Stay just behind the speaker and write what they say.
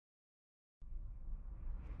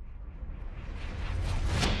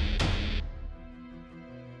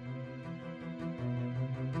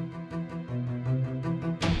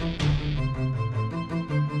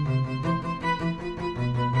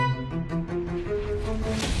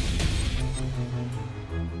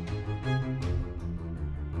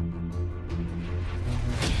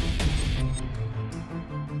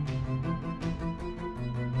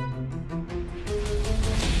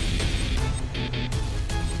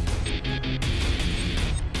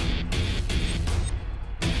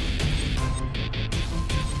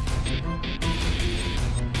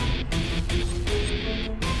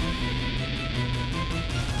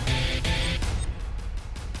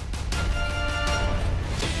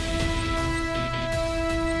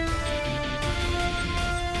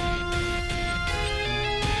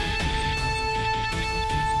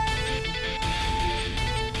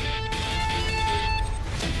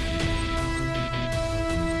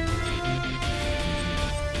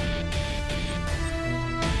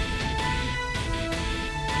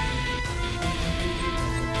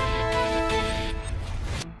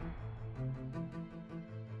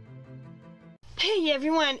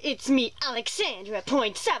everyone, it's me, Alexandra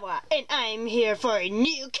Pointe-Savoie, and I'm here for a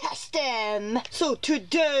new custom. So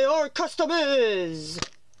today our custom is...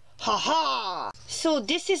 Haha! So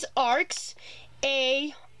this is Arx,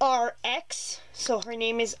 A-R-X, so her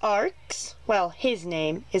name is Arx. Well, his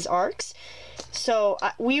name is Arx. So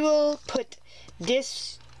we will put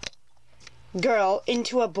this girl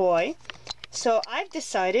into a boy. So I've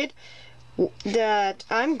decided that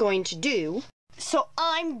I'm going to do some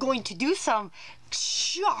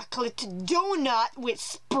chocolate donut with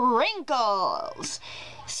sprinkles.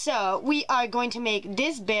 So we are going to make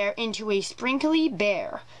this bear into a sprinkly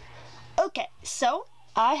bear. Okay, so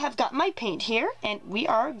I have got my paint here and we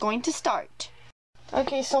are going to start.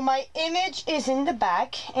 Okay, so my image is in the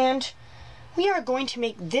back and we are going to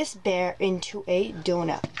make this bear into a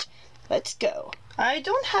donut. Let's go. I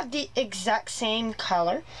don't have the exact same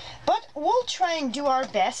color, but we'll try and do our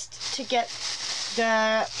best to get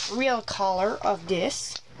the real color of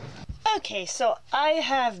this. Okay, so I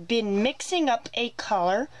have been mixing up a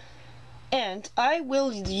color and I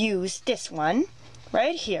will use this one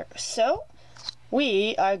right here. So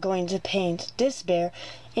we are going to paint this bear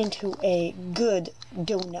into a good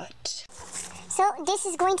donut. So this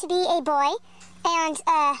is going to be a boy and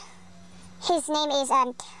his name is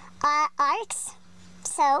Arx.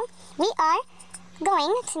 So we are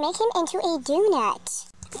going to make him into a donut.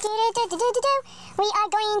 We are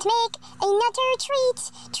going to make another treat.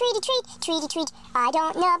 Treaty treat. I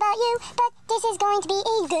don't know about you, but this is going to be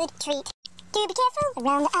a good treat. Do be careful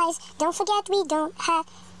around the eyes. Don't forget we can't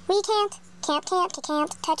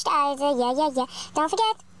touch the eyes. Yeah. Don't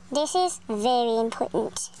forget, this is very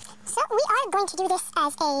important. So we are going to do this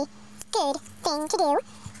as a good thing to do.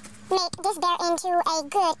 Make this bear into a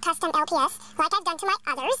good custom LPS, like I've done to my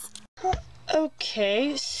others.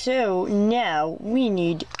 Okay, so now we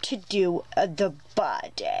need to do the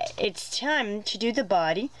body. It's time to do the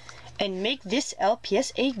body and make this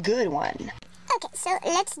LPS a good one. Okay, so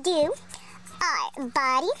let's do our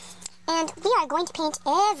body, and we are going to paint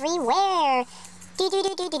everywhere. Do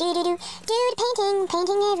painting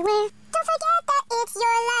everywhere. Don't forget that it's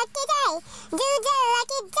your lucky day. Do the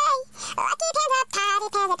lucky day. Lucky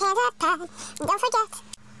panda, don't forget.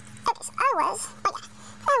 Okay, so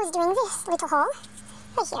I was doing this little hole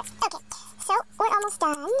right here. Okay, so we're almost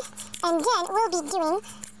done, and then we'll be doing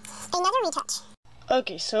another retouch.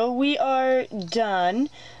 Okay, so we are done,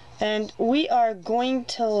 and we are going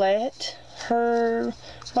to let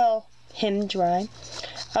him dry.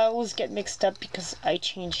 I always get mixed up because I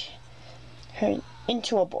change her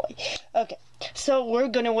into a boy. Okay, so we're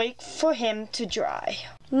gonna wait for him to dry.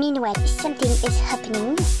 Meanwhile, something is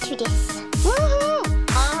happening to this. Woohoo!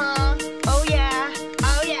 Oh yeah.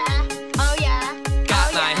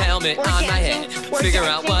 Got my helmet on my head. Figure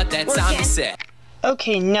out what that zombie said.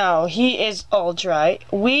 Okay, now he is all dry.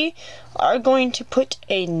 We are going to put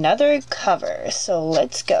another cover, so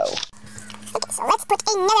let's go. Okay, so let's put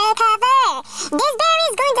another cover. This bear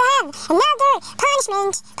is going to have another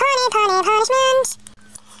punishment. Punishment.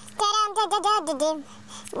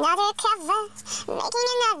 Another cover. Making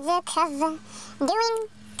another cover. Doing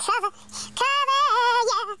cover,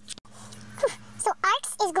 yeah. So Arx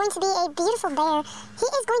is going to be a beautiful bear. He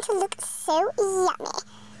is going to look so yummy.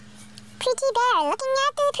 Pretty bear, looking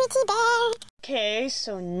at the pretty bear. Okay,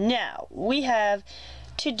 so now we have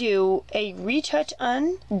to do a retouch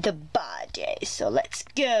on the body. So let's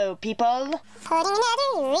go, people. Putting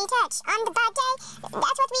another retouch on the body.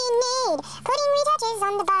 That's what we need. Putting retouches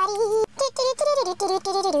on the body.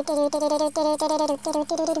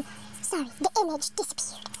 Sorry, the image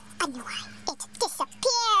disappeared. I know why. It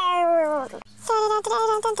disappeared.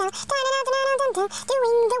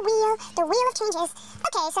 Doing the wheel of changes.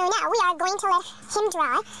 Okay, so now we are going to let him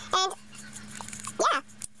dry. And yeah,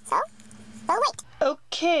 so we'll wait.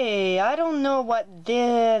 Okay, I don't know what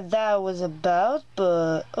that was about,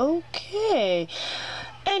 but okay.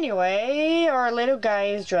 Anyway, our little guy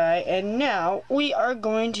is dry, and now we are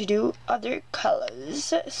going to do other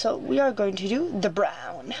colors. So we are going to do the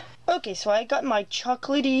brown. Okay, so I got my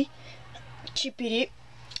chocolatey, chippity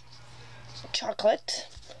chocolate.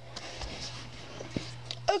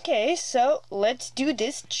 Okay, so let's do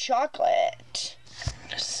this chocolate.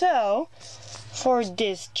 So for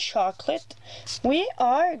this chocolate, we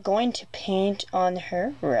are going to paint on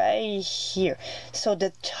her right here. So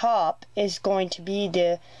the top is going to be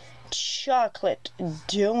the chocolate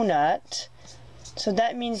donut. So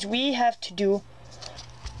that means we have to do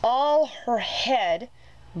all her head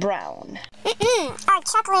brown. Our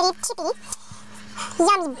chocolatey chippy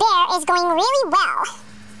yummy bear is going really well.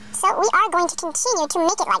 So we are going to continue to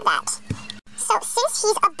make it like that. So since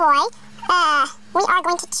he's a boy, we are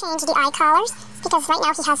going to change the eye colors because right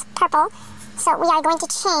now he has purple. So we are going to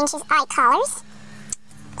change his eye colors.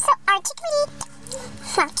 So our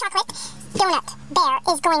chocolate donut bear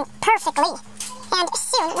is going perfectly. And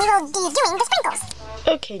soon we will be doing the sprinkles.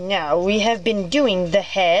 Okay, now we have been doing the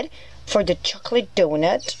head for the chocolate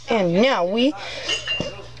donut, and now we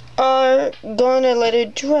are gonna let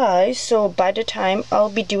it dry, so by the time I'll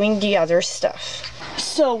be doing the other stuff.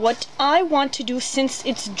 So what I want to do, since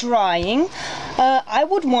it's drying, I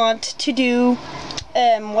would want to do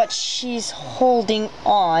what she's holding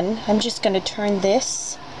on. I'm just gonna turn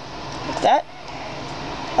this like that.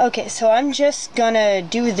 Okay, so I'm just gonna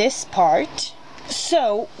do this part.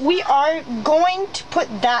 So we are going to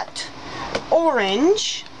put that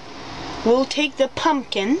orange. We'll take the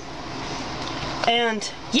pumpkin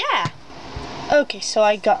and yeah. Okay, so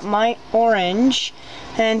I got my orange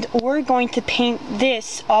and we're going to paint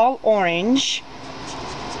this all orange.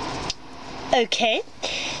 Okay,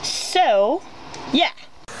 so yeah.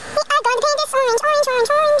 We are going to paint this orange, orange, orange,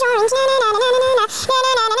 orange, orange, na na na na na na na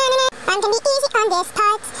na na na na. I'm gonna be easy on this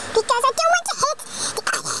part because I don't want to hit the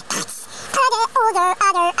other parts.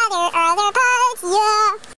 Other parts, yeah.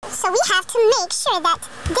 So we have to make sure that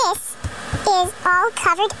this is all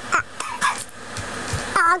covered up.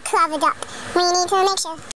 All covered up. We need to make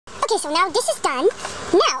sure. Okay, so now this is done.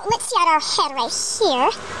 Now, let's see at our head right here.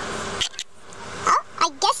 Oh, I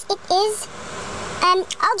guess it is all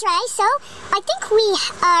dry, so I think we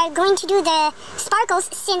are going to do the sparkles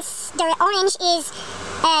since the orange is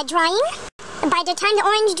drying. By the time the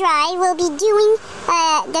orange dry, we'll be doing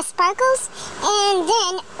the sparkles, and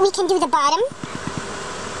then we can do the bottom.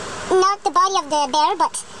 Not the body of the bear,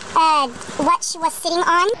 but what she was sitting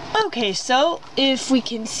on. Okay, so if we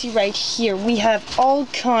can see right here, we have all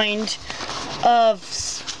kind of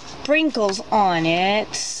sprinkles on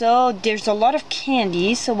it. So there's a lot of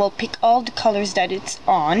candy, so we'll pick all the colors that it's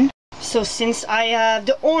on. So since I have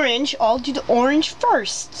the orange, I'll do the orange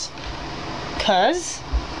first, cause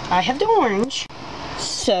I have the orange.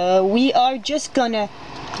 So we are just gonna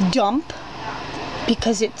dump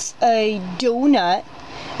because it's a donut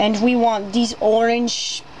and we want these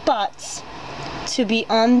orange spots to be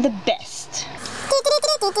on the best.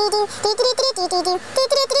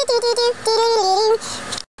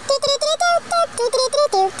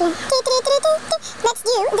 Let's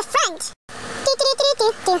do the front.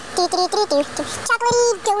 Chocolatey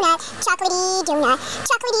donut, chocolatey donut,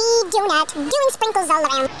 chocolatey donut, doing sprinkles all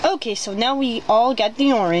around. Okay, so now we all got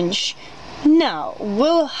the orange. Now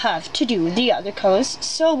we'll have to do the other colors,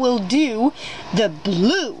 so we'll do the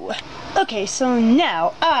blue. Okay, so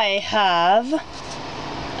now I have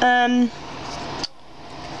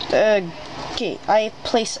okay, I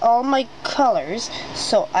place all my colors,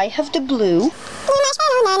 so I have the blue. Blue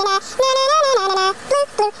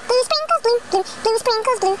sprinkles, blue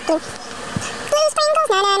sprinkles, blue sprinkles,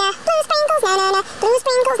 na na na, blue sprinkles, na na na, blue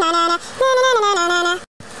sprinkles, na na na, na na na na na na.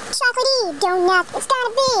 Chocolatey donut, it's got a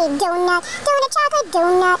big donut, chocolate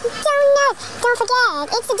donut, donut. Don't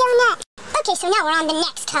forget, it's a donut. Okay, so now we're on the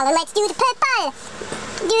next color. Let's do the purple.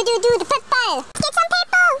 Do the purple. Get some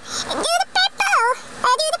purple. Do the purple.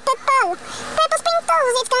 Do the purple. Purple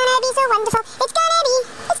sprinkles. It's gonna be so wonderful. It's gonna be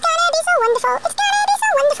so wonderful. It's gonna be so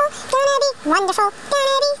wonderful. Gonna be wonderful.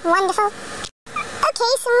 Gonna be wonderful.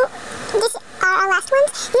 Okay, so these are our last ones.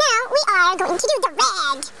 Now we are going to do the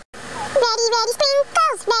red. Ready, ready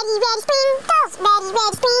sprinkles. Ready, ready sprinkles. Ready,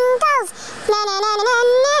 ready sprinkles. Na na na na na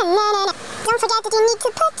na na na. Don't forget that you need to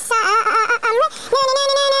put some red. Na na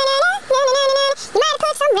na na na na na na na na na. You might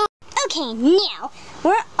put some red. Okay, now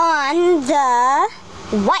we're on the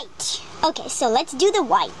white. Okay, so let's do the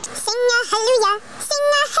white. Sing a hallelujah, sing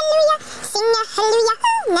a hallelujah, sing a hallelujah.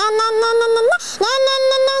 Na na na na na na na na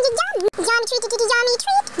na na. Yummy treat, yummy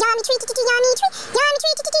treat, yummy treat, yummy treat, yummy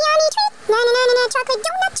treat, yummy treat. Na na na na na. Chocolate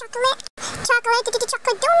donut, chocolate, chocolate,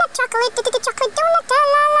 chocolate donut, chocolate, chocolate donut. La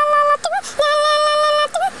la la la la la la la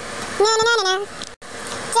la. Na na na na na.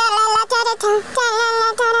 Da la la da da da, da la la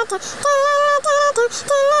da da da, da la la da da da,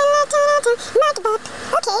 da la la da da da. Mud.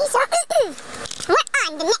 Okay, so we're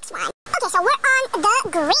on the next one. Okay, so we're on the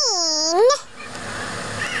green.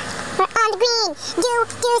 We're on the green.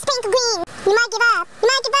 Do sprinkle green. You might give up. You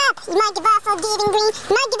might give up. You might give up for giving green.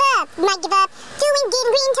 You might give up. You might give up. Doing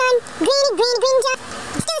green turn. Green turn.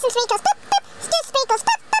 Do some sprinkles. Boop, boop. Do sprinkles.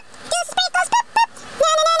 Boop, boop. Do sprinkles. Boop, boop. Na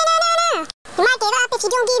na na na na na na. You might give up if you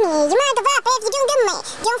don't give me. You might give up if you don't give me.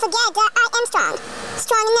 Don't forget that I am strong.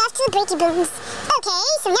 Strong enough to break your bones. Okay,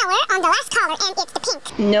 so now we're on the last color and it's the pink.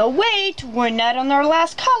 No, wait, we're not on our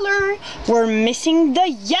last color. We're missing the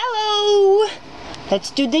yellow.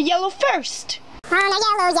 Let's do the yellow first. On a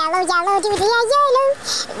yellow, yellow, yellow, do the yellow.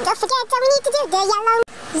 Don't forget that we need to do the yellow.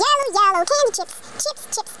 Yellow, yellow, candy chips,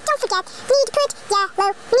 chips, chips. Don't forget, need to put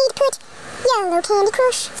yellow, need to put yellow Candy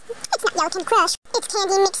Crush. It's not yellow Candy Crush. It's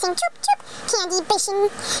candy mixing, choop, choop. Candy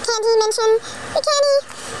bishing, candy mention, candy.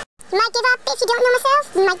 You might give up if you don't know myself.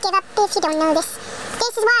 You might give up if you don't know this.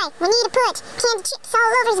 This is why we need to put candy chips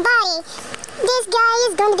all over his body. This guy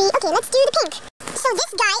is going to be... Okay, let's do the pink. So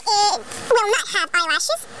this guy will not have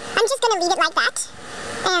eyelashes. I'm just going to leave it like that.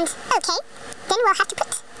 And, okay, then we'll have to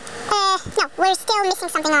put... no, we're still missing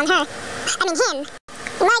something on her. I mean him.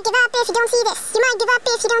 You might give up if you don't see this. You might give up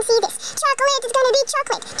if you don't see this. Chocolate is going to be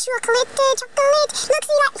chocolate. Chocolate, chocolate.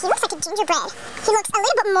 He looks like a gingerbread. He looks a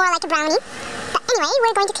little bit more like a brownie. But anyway,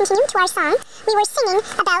 we're going to continue to our song. We were singing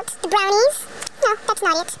about the brownies. No, that's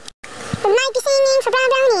not it. We might be singing for brown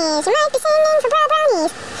brownies. We might be singing for brown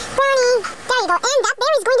brownies. Brownie. There you go. And that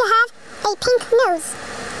bear is going to have a pink nose.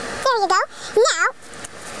 There you go. Now,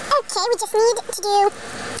 okay, we just need to do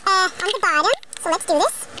on the bottom. So let's do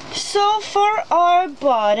this. So for our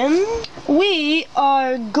bottom, we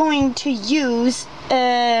are going to use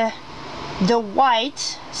the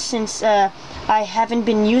white, since I haven't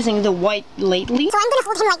been using the white lately. So I'm going to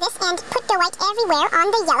hold him like this and put the white everywhere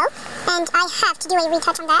on the yellow, and I have to do a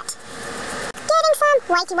retouch on that. Getting some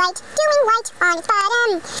whitey white, doing white on its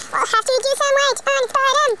bottom. We'll have to do some white on its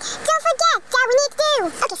bottom. Don't forget that we need to do.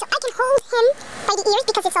 Okay, so I can hold him by the ears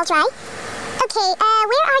because it's all dry. Okay,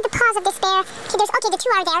 where are the paws of this bear? Okay, the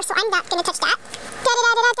two are there, so I'm not going to touch that.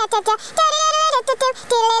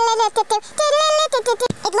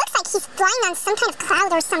 It looks like he's flying on some kind of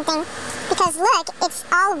cloud or something, because look, it's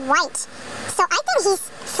all white. So I think he's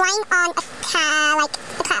flying on a cloud.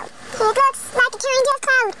 It looks like a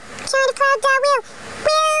kind of cloud that will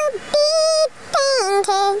be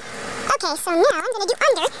painted. Okay, so now I'm going to do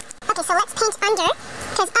under. Okay, so let's paint under,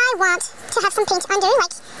 because I want to have some paint under,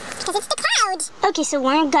 because it's the cloud. Okay, so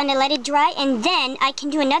we're gonna let it dry, and then I can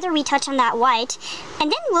do another retouch on that white,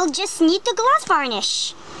 and then we'll just need the gloss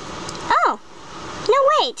varnish. Oh, no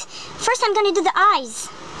wait. First I'm gonna do the eyes,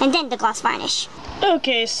 and then the gloss varnish.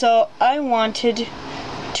 Okay, so I wanted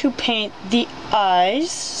to paint the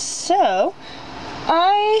eyes, so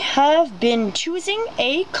I have been choosing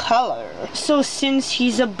a color. So since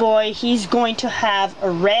he's a boy, he's going to have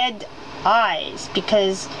red eyes,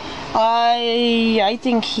 because I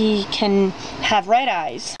think he can have red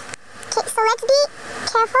eyes. Okay, so let's be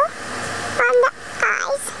careful on the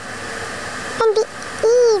eyes and be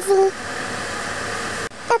easy.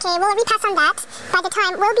 Okay, we'll repass on that. By the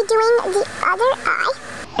time we'll be doing the other eye.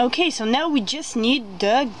 Okay, so now we just need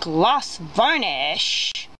the gloss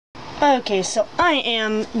varnish. Okay, so I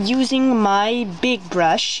am using my big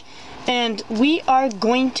brush, and we are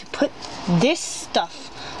going to put this stuff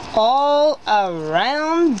all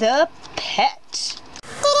around the pet.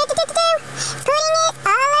 Putting it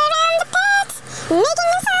all around the pet, making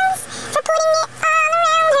the sounds for putting it all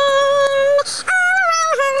around him, all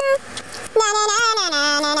around him. Na na na na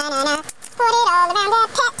na na na na. Put it all around the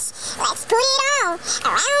pet. Let's put it all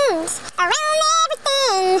around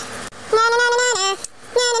everything. Na na na na na.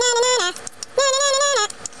 Na na na na na. Na na na na na.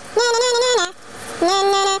 Na na na na na. Na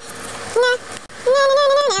na na na. Na na na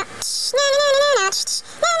na na. Na na na na na.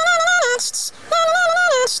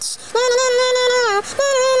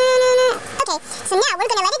 Okay, so now we're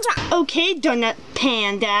gonna let it dry. Okay, Donut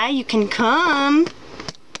Panda, you can come.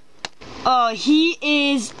 Oh, he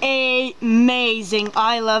is amazing.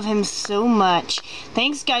 I love him so much.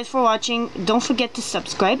 Thanks guys for watching. Don't forget to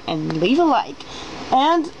subscribe and leave a like.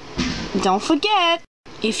 And don't forget,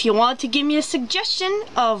 if you want to give me a suggestion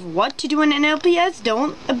of what to do in NLPS,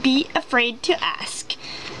 don't be afraid to ask.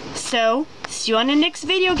 So, see you on the next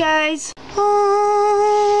video, guys.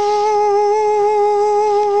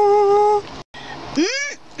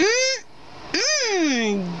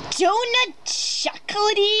 Donut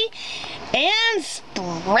chocolatey and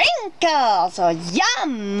sprinkles. Oh,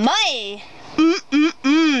 yummy.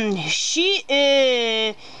 She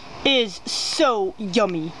is so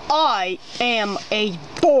yummy. I am a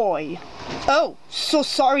boy. Oh, so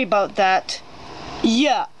sorry about that.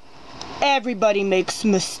 Yeah, everybody makes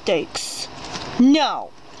mistakes.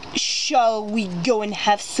 Now, shall we go and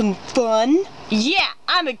have some fun? Yeah,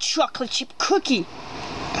 I'm a chocolate chip cookie.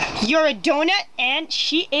 You're a donut, and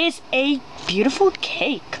she is a beautiful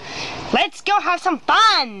cake. Let's go have some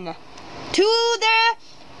fun! To the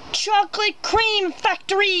chocolate cream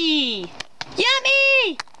factory!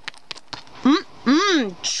 Yummy!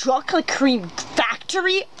 Chocolate cream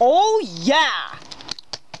factory? Oh yeah!